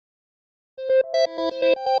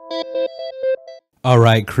All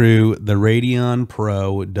right, crew, the Radeon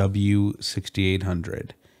Pro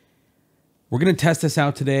W6800. We're going to test this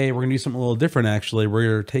out today. We're going to do something a little different, actually.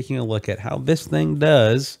 We're taking a look at how this thing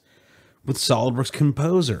does with SOLIDWORKS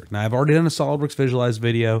Composer. Now, I've already done a SOLIDWORKS Visualize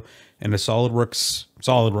video and a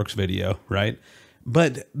SOLIDWORKS video, right?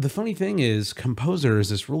 But the funny thing is, Composer is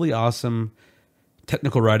this really awesome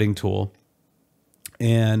technical writing tool,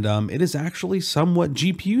 and it is actually somewhat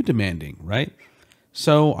GPU demanding, right?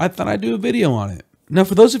 So I thought I'd do a video on it. Now,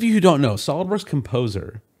 for those of you who don't know, SOLIDWORKS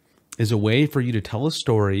Composer is a way for you to tell a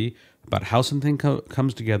story about how something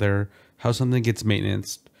comes together, how something gets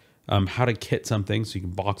maintenanced, how to kit something so you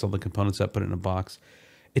can box all the components up, put it in a box.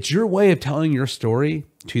 It's your way of telling your story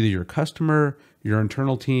to either your customer, your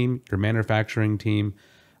internal team, your manufacturing team,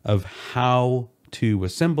 of how to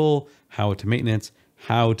assemble, how to maintenance,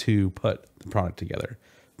 how to put the product together.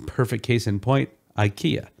 Perfect case in point,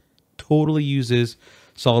 IKEA totally uses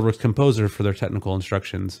SOLIDWORKS Composer for their technical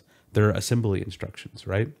instructions, their assembly instructions,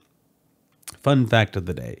 right? Fun fact of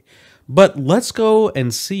the day. But let's go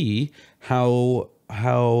and see how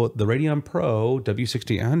the Radeon Pro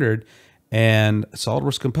W6800 and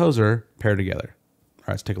SOLIDWORKS Composer pair together. All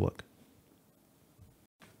right, let's take a look.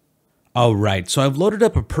 All right, so I've loaded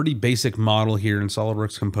up a pretty basic model here in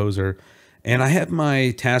SOLIDWORKS Composer, and I have my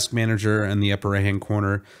task manager in the upper right-hand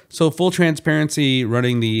corner. So full transparency,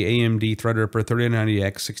 running the AMD Threadripper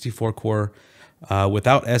 3090X 64-core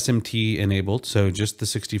without SMT enabled, so just the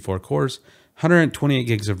 64 cores, 128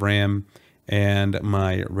 gigs of RAM, and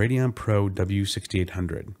my Radeon Pro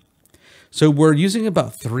W6800. So we're using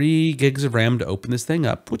about 3 gigs of RAM to open this thing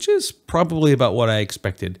up, which is probably about what I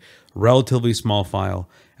expected. Relatively small file.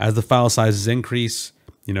 As the file sizes increase,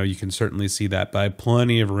 you can certainly see that, but I have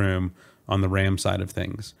plenty of room on the RAM side of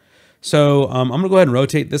things. So I'm going to go ahead and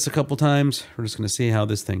rotate this a couple times. We're just going to see how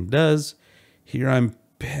this thing does. Here I'm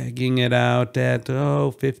pegging it out at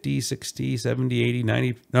 50, 60, 70, 80,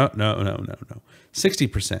 90. No.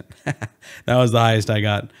 60%. That was the highest I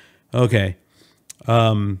got. Okay.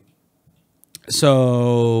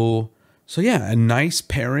 So yeah, a nice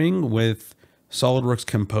pairing with SOLIDWORKS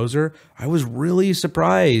Composer. I was really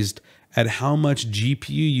surprised at how much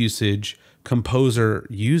GPU usage Composer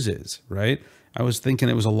uses, right? I was thinking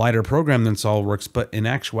it was a lighter program than SOLIDWORKS, but in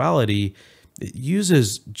actuality, it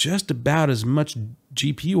uses just about as much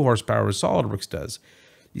GPU horsepower as SOLIDWORKS does.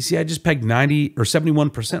 You see, I just pegged 90 or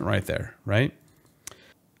 71% right there, right?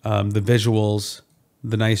 The visuals,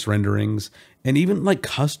 the nice renderings, and even like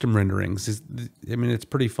custom renderings. It's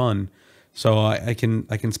pretty fun. So I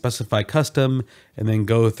can specify custom and then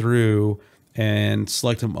go through and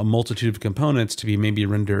select a multitude of components to be maybe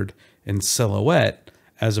rendered in silhouette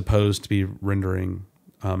as opposed to be rendering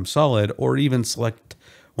solid, or even select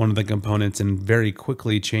one of the components and very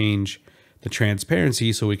quickly change the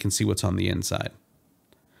transparency so we can see what's on the inside.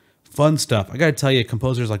 Fun stuff. I gotta tell you,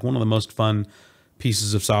 Composer is like one of the most fun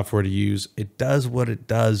pieces of software to use. It does what it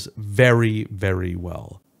does very, very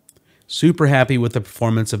well. Super happy with the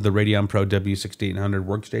performance of the Radeon Pro W6800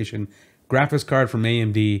 workstation, graphics card from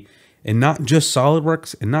AMD, and not just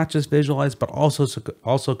SOLIDWORKS and not just Visualize, but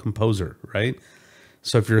also Composer, right?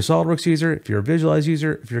 So if you're a SOLIDWORKS user, if you're a Visualize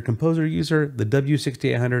user, if you're a Composer user, the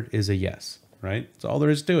W6800 is a yes, right? That's all there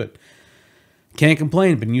is to it. Can't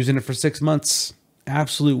complain. Been using it for 6 months.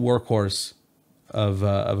 Absolute workhorse of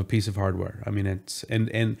a piece of hardware. I mean,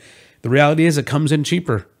 and the reality is it comes in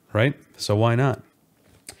cheaper, right? So why not?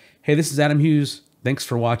 Hey, this is Adam Hughes. Thanks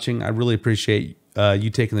for watching. I really appreciate you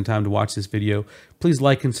taking the time to watch this video. Please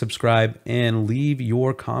like and subscribe and leave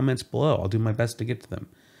your comments below. I'll do my best to get to them.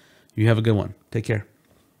 You have a good one. Take care.